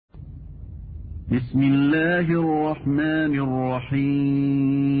بسم الله الرحمن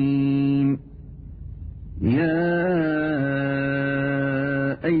الرحيم يا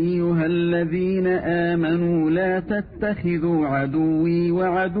أيها الذين آمنوا لا تتخذوا عدوي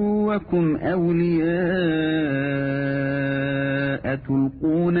وعدوكم أولياء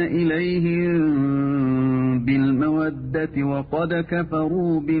تلقون إليهم بالمودة وقد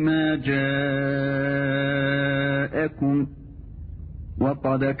كفروا بما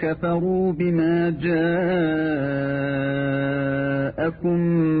جاءكم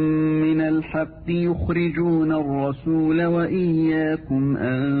من الحق يخرجون الرسول وإياكم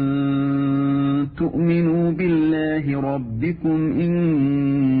أن تؤمنوا بالله ربكم إن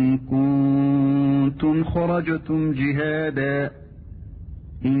كنتم خرجتم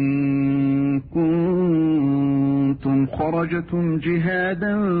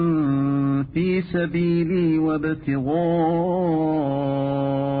جهادا في سبيلي وابتغاء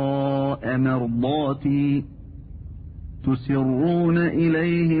مرضاتي تسرون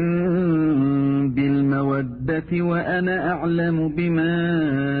إليهم بالمودة وأنا أعلم بما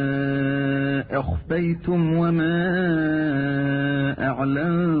أخفيتم وما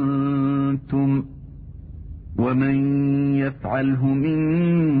أعلنتم ومن يفعله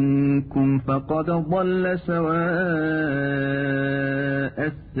منكم فقد ضل سواء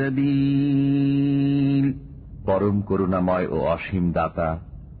السبيل পরম করুণাময় ও অসীম দাতা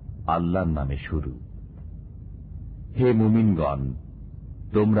আল্লাহর নামে শুরু। হে মুমিনগণ,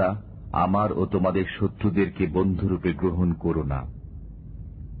 তোমরা আমার ও তোমাদের শত্রুদেরকে বন্ধুরূপে গ্রহণ করো না।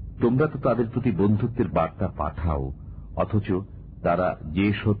 তোমরা তো তাদের প্রতি বন্ধুত্বের বার্তা পাঠাও, অথচ তারা যে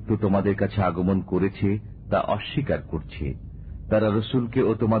সত্য তোমাদের কাছে আগমন করেছে তা অস্বীকার করছে। তারা রসুলকে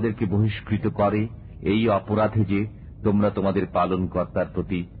ও তোমাদেরকে বহিষ্কৃত করে এই অপরাধে যে তোমরা তোমাদের পালনকর্তার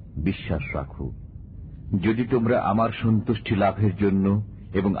প্রতি বিশ্বাস রাখো। যদি তোমরা আমার সন্তুষ্টি লাভের জন্য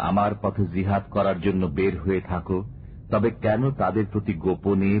এবং আমার পথে জিহাদ করার জন্য বের হয়ে থাকো, তবে কেন তাদের প্রতি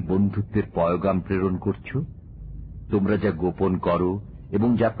গোপনে বন্ধুত্বের পয়গাম প্রেরণ করছ? তোমরা যা গোপন করো এবং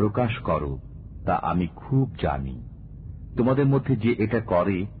যা প্রকাশ করো তা আমি খুব জানি। তোমাদের মধ্যে যে এটা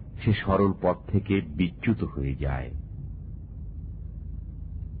করে সে সরল পথ থেকে বিচ্যুত হয়ে যায়।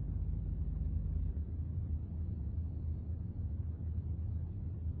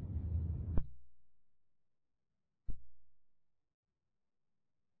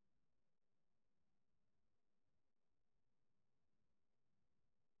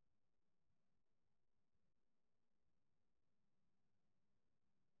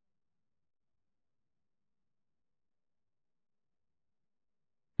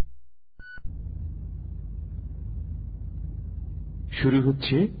 শুরু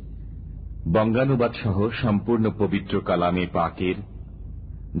হচ্ছে বঙ্গানুবাদ সহ সম্পূর্ণ পবিত্র কালামে পাকের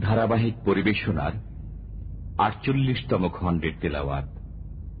ধারাবাহিক পরিবেশনার ৪৮তম খণ্ডের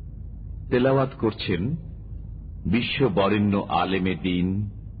তেলাওয়াত করছেন বিশ্ব বরেণ্য আলেমে দ্বীন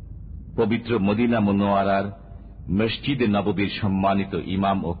পবিত্র মদিনা মুনওয়ারার মসজিদে নববীর সম্মানিত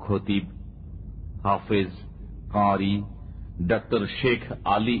ইমাম ও খতিব হাফেজ কারি doctor Sheikh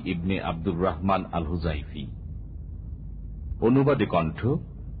Ali Ibn Abdur Rahman Al Huzaifi. অনুবাদে কণ্ঠ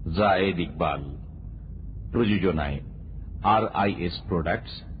জায়েদ ইকবাল। প্রযোজনায় RIS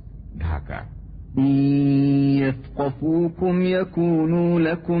প্রোডাক্টস, ঢাকা। يثقفوكم يكونوا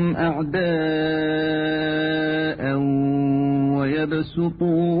لكم أعداء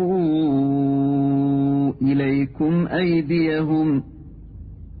ويبسطوا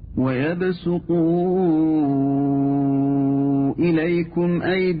إليكم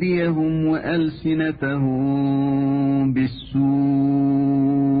أيديهم وألسنتهم بالسوء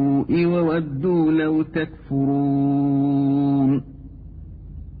وودوا لو تكفرون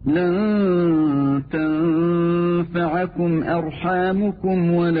لن تنفعكم أرحامكم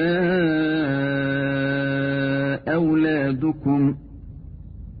ولا أولادكم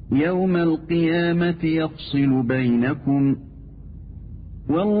يوم القيامة يفصل بينكم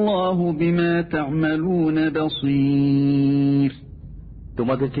والله بما تعملون بصير।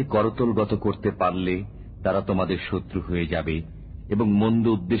 তোমাদেরকে করতলগত করতে পারলে তারা তোমাদের শত্রু হয়ে যাবে এবং মন্দ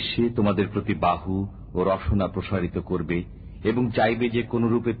উদ্দেশ্যে তোমাদের প্রতি বাহু ও রসনা প্রসারিত করবে এবং চাইবে যে কোন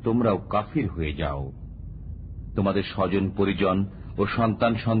রূপে তোমরাও কাফির হয়ে যাও। তোমাদের স্বজন পরিজন ও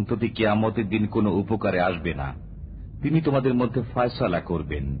সন্তান সন্ততি কিয়ামতের দিন কোনো উপকারে আসবে না। তিনি তোমাদের মধ্যে ফয়সালা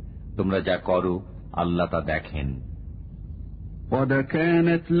করবেন। তোমরা যা করো আল্লাহ তা দেখেন। قد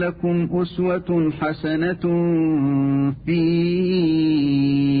كانت لكم أسوة حسنة في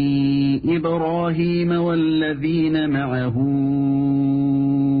إبراهيم والذين معه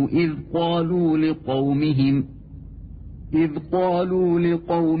إذ قالوا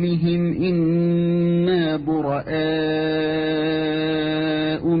لقومهم إنا براء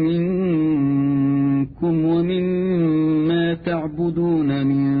منا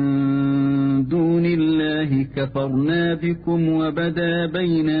كفرنا بكم وبدا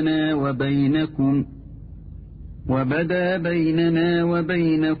بيننا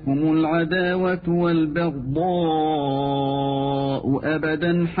وبينكم العداوة والبغضاء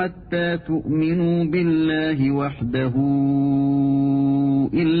أبدا حتى تؤمنوا بالله وحده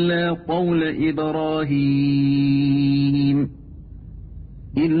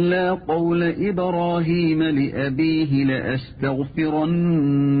إلا قول إبراهيم لأبيه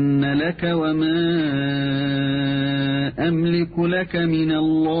لأستغفرن لك وما أملك لك من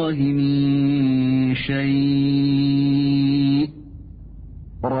الله من شيء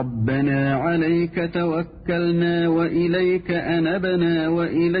ربنا عليك توكلنا وإليك أنبنا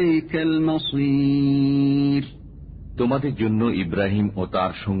وإليك المصير। তোমাদের জন্য ইব্রাহিম ও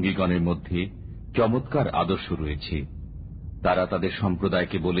তার সঙ্গীগণের মধ্যে চমৎকার আদর্শ রয়েছে। তারা তাদের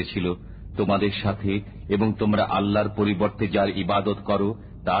সম্প্রদায়কে বলেছিল, তোমাদের সাথে এবং তোমরা আল্লাহর পরিবর্তে যার ইবাদত করো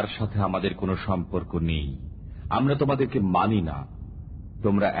তার সাথে আমাদের কোনো সম্পর্ক নেই, আমরা তোমাদেরকে মানি না।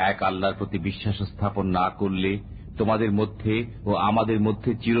 তোমরা এক আল্লাহর প্রতি বিশ্বাস স্থাপন না করলে তোমাদের মধ্যে ও আমাদের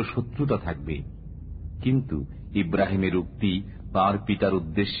মধ্যে চিরশত্রুতা থাকবে। কিন্তু ইব্রাহিমের উক্তি তাঁর পিতার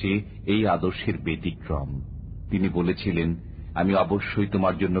উদ্দেশ্যে এই আদর্শের ব্যতিক্রম। তিনি বলেছিলেন, আমি অবশ্যই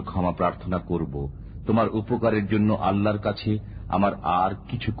তোমার জন্য ক্ষমা প্রার্থনা করব, তোমার উপকারের জন্য আল্লাহর কাছে আমার আর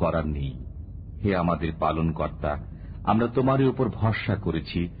কিছু করার নেই। হে আমাদের পালনকর্তা, আমরা তোমারই উপর ভরসা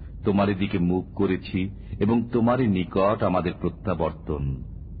করেছি, তোমারই দিকে মুখ করেছি এবং তোমারই নিকট আমাদের প্রত্যাবর্তন।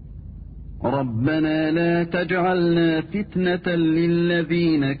 ربنا لا تجعلنا فتنة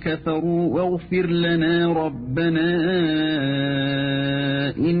للذين كفروا واغفر لنا ربنا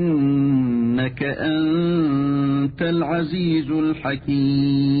إنك أنت العزيز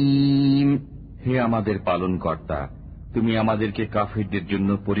الحكيم। হে আমাদের পালনকর্তা, তুমি আমাদেরকে কাফিরদের জন্য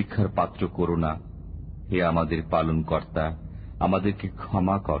পরীক্ষার পাত্র করো না। হে আমাদের পালনকর্তা, আমাদেরকে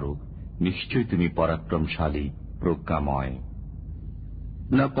ক্ষমা করো, নিশ্চয় তুমি পরাক্রমশালী, প্রজ্ঞাময়।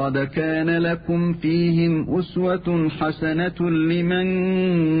 لقد كان لكم فيهم أسوة حسنة لمن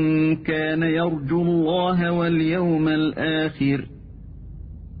كان يرجو الله واليوم الآخر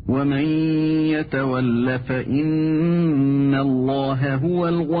ومن يتول فإن الله هو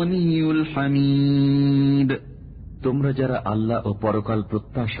الغني الحميد। তোমরা যারা আল্লাহ ও পরকাল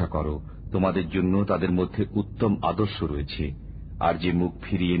প্রত্যাশা করো, তোমাদের জন্য তাদের মধ্যে উত্তম আদর্শ রয়েছে। আর যে মুখ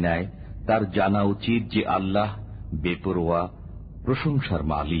ফিরিয়ে নেয় তার জানা উচিত যে আল্লাহ বেপরোয়া, প্রশংসার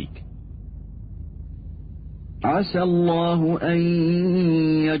মালিক। عسى الله أن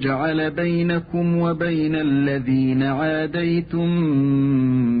يجعل بينكم وبين الذين عاديتم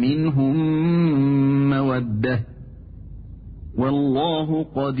منهم مودة والله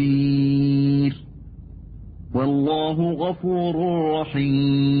قدير والله غفور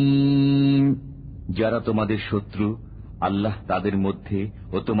رحيم। যারা তোমাদের শত্রু, আল্লাহ তাদের মধ্যে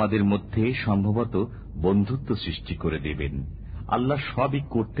ও তোমাদের মধ্যে সম্ভবত বন্ধুত্ব সৃষ্টি করে দেবেন। আল্লাহ সবই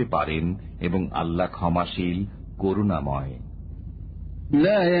করতে পারেন এবং আল্লাহ ক্ষমাশীল, করুণাময়।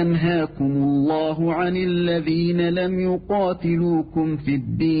 لا ينهاكم الله عن الذين لم يقاتلوكم في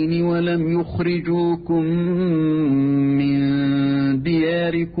الدين ولم يخرجوكم من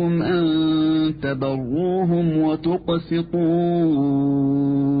دياركم أن تبروهم وتقسطوا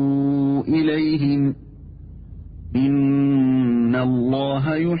إليهم إن الله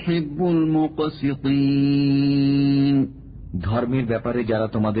يحب المقسطين। ধর্মের ব্যাপারে যারা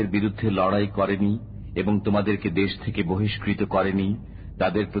তোমাদের বিরুদ্ধে লড়াই করেনি এবং তোমাদেরকে দেশ থেকে বহিষ্কৃত করেনি,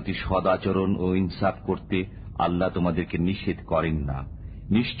 তাদের প্রতি সদাচরণ ও ইনসাফ করতে আল্লাহ তোমাদেরকে নিষেধ করেন না।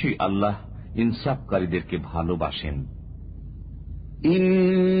 নিশ্চয়ই আল্লাহ ইনসাফকারীদেরকে ভালোবাসেন।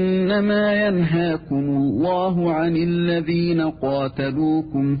 إنما ينهاكم الله عن الذين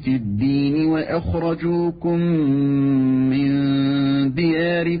قاتلوكم في الدين وأخرجوكم من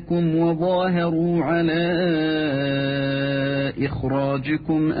دياركم وظاهروا على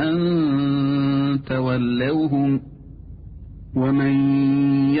إخراجكم أن تولوهم ومن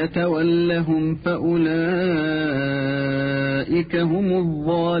يتولهم فأولئك هم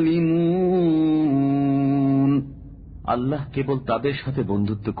الظالمون। আল্লাহ কেবল তাদের সাথে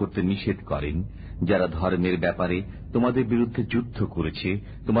বন্ধুত্ব করতে নিষেধ করেন যারা ধর্মের ব্যাপারে তোমাদের বিরুদ্ধে যুদ্ধ করেছে,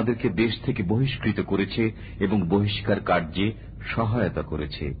 তোমাদেরকে দেশ থেকে বহিষ্কৃত করেছে এবং বহিষ্কার কার্যে সহায়তা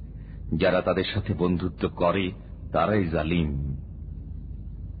করেছে। যারা তাদের সাথে বন্ধুত্ব করে তারাই জালিম।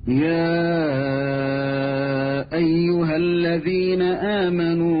 ইয়া আইয়ুহাল্লাযীনা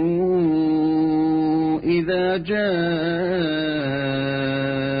আমানু ইযা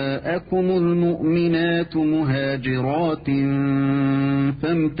জাআকুমুল মুমিনাতু মুহাজিরাতিন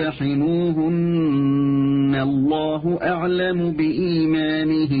ফামতাহিনুহুন্না আল্লাহু আ'লামু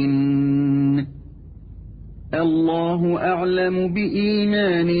বিঈমানিহিন্না الله أعلم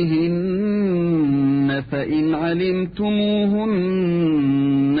بإيمانهن فإن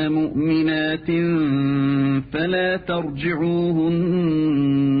علمتموهن مؤمنات فلا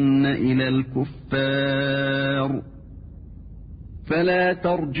ترجعوهن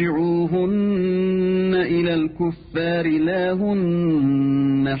إلى الكفار لا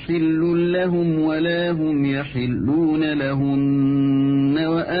هن حل لهم ولا هم يحلون لهن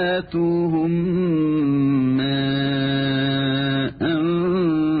وآتوهم ما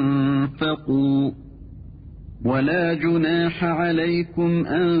أنفقوا ولا جناح عليكم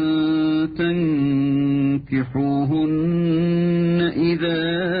أن تنكحوهن إذا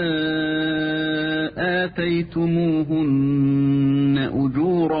آتيتموهن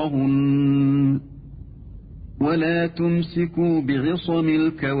أجورهن ولا تمسكوا بعصم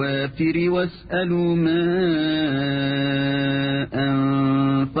الكوافر واسألوا ما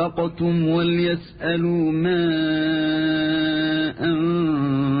أنفقتم وليسألوا ما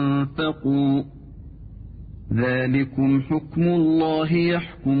أنفقوا ذلكم حكم الله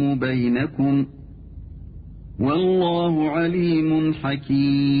يحكم بينكم والله عليم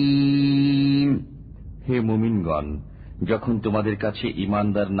حكيم। হে মুমিনগণ, যখন তোমাদের কাছে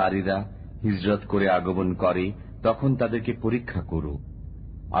ঈমানদার নারীরা হিজরত করে আগমন করে তখন তাদেরকে পরীক্ষা করো।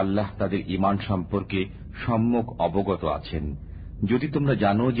 আল্লাহ তাদের ঈমান সম্পর্কে সম্যক অবগত আছেন। যদি তোমরা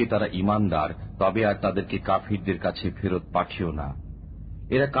জানো যে তারা ঈমানদার, তবে আর তাদেরকে কাফিরদের কাছে ফেরত পাঠিও না।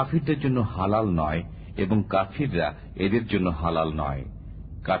 এরা কাফিরদের জন্য হালাল নয় এবং কাফিররা এদের জন্য হালাল নয়।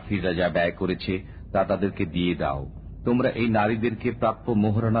 কাফিররা যা ব্যয় করেছে তা তাদেরকে দিয়ে দাও। তোমরা এই নারীদেরকে প্রাপ্য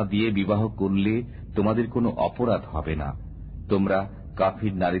মোহরানা দিয়ে বিবাহ করলে তোমাদের কোনো অপরাধ হবে না। তোমরা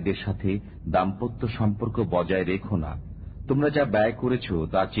কাফির নারীদের সাথে দাম্পত্য সম্পর্ক বজায় রেখো না। তোমরা যা ব্যয় করেছ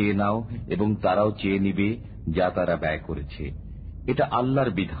তা চেয়ে নাও এবং তারাও চেয়ে নিবে যা তারা ব্যয় করেছে। এটা আল্লাহর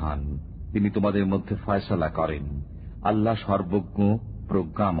বিধান, তিনি তোমাদের মধ্যে ফয়সালা করেন। আল্লাহ সর্বজ্ঞ,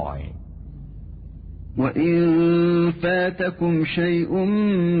 প্রজ্ঞাময়। وَإِن فَاتَكُمْ شَيْءٌ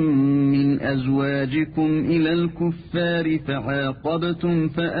مِّنْ أَزْوَاجِكُمْ إِلَى الْكُفَّارِ فَعَاقَبْتُمْ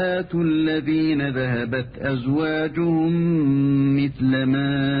فَآتُوا الَّذِينَ ذَهَبَتْ أَزْوَاجُهُم مِّثْلَ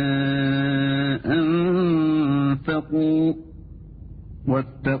مَا أَنفَقُوا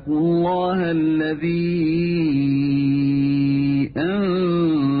وَاتَّقُوا اللَّهَ الَّذِي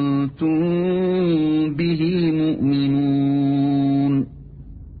أَنتُم بِهِ مُؤْمِنُونَ।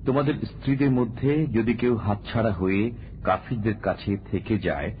 তোমাদের স্ত্রীদের মধ্যে যদি কেউ হাতছাড়া হয়ে কাফিরদের কাছে থেকে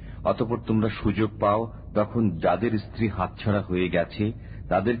যায়, অতঃপর তোমরা সুযোগ পাও, তখন যাদের স্ত্রী হাতছাড়া হয়ে গেছে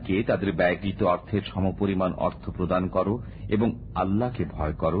তাদেরকে তাদের ব্যয়কৃত অর্থের সমপরিমাণ অর্থ প্রদান করো এবং আল্লাহকে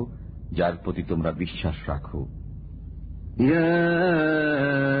ভয় করো, যার প্রতি তোমরা বিশ্বাস রাখো। يا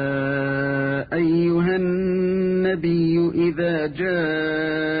أيها النبي إذا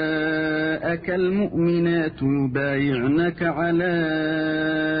جاءك المؤمنات يبايعنك على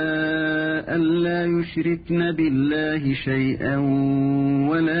ألا يشركن بالله شيئا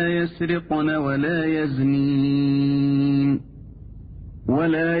ولا يسرقن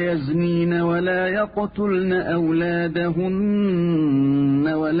ولا يزنين ولا يقتلن أولادهن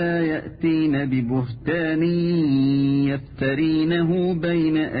ولا يأتين ببهتان يفترينه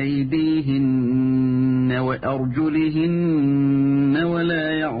بين أيديهن وأرجلهن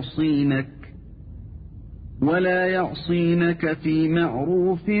ولا يعصينك في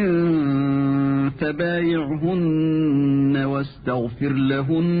معروف فبايعهن واستغفر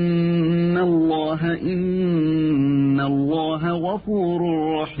لهن الله إن الله غفور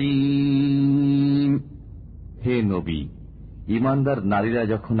رحيم। হে নবী, ঈমানদার নারীরা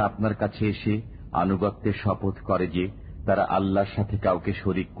যখন আপনার কাছে এসে আনুগত্যের শপথ করে যে তারা আল্লাহর সাথে কাউকে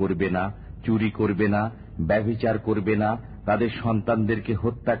শরীক করবে না, চুরি করবে না, ব্যভিচার করবে না, তাদের সন্তানদেরকে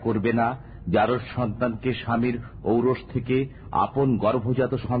হত্যা করবে না, যারর সন্তানকে স্বামীর ঔরস থেকে আপন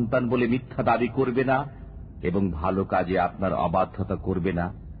গর্ভজাত সন্তান বলে মিথ্যা দাবি করবে না এবং ভালো কাজে আপনার অবাধ্যতা করবে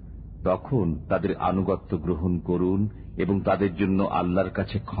না, তখন তাদের আনুগত্য গ্রহণ করুন এবং তাদের জন্য আল্লাহর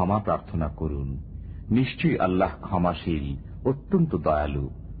কাছে ক্ষমা প্রার্থনা করুন। নিশ্চয়ই আল্লাহ ক্ষমাশীল, অত্যন্ত দয়ালু।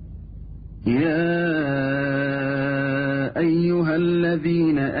 يا أيها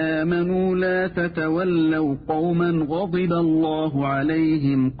الذين آمنوا لا تتولوا قوما غضب الله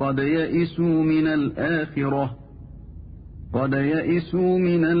عليهم قد يئسوا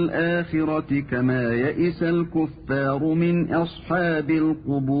من الآخرة كما يئس الكفار من أصحاب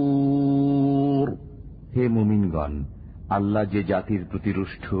القبور। হে মুমিনগণ, আল্লাহ যে জাতির প্রতি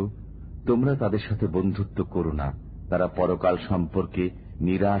রুষ্ট, তোমরা তাদের সাথে বন্ধুত্ব করো না। তারা পরকাল সম্পর্কে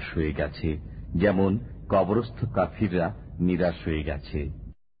নিরাশ হয়ে গেছে, যেমন কবরস্থ কাফিররা নিরাশ হয়ে গেছে।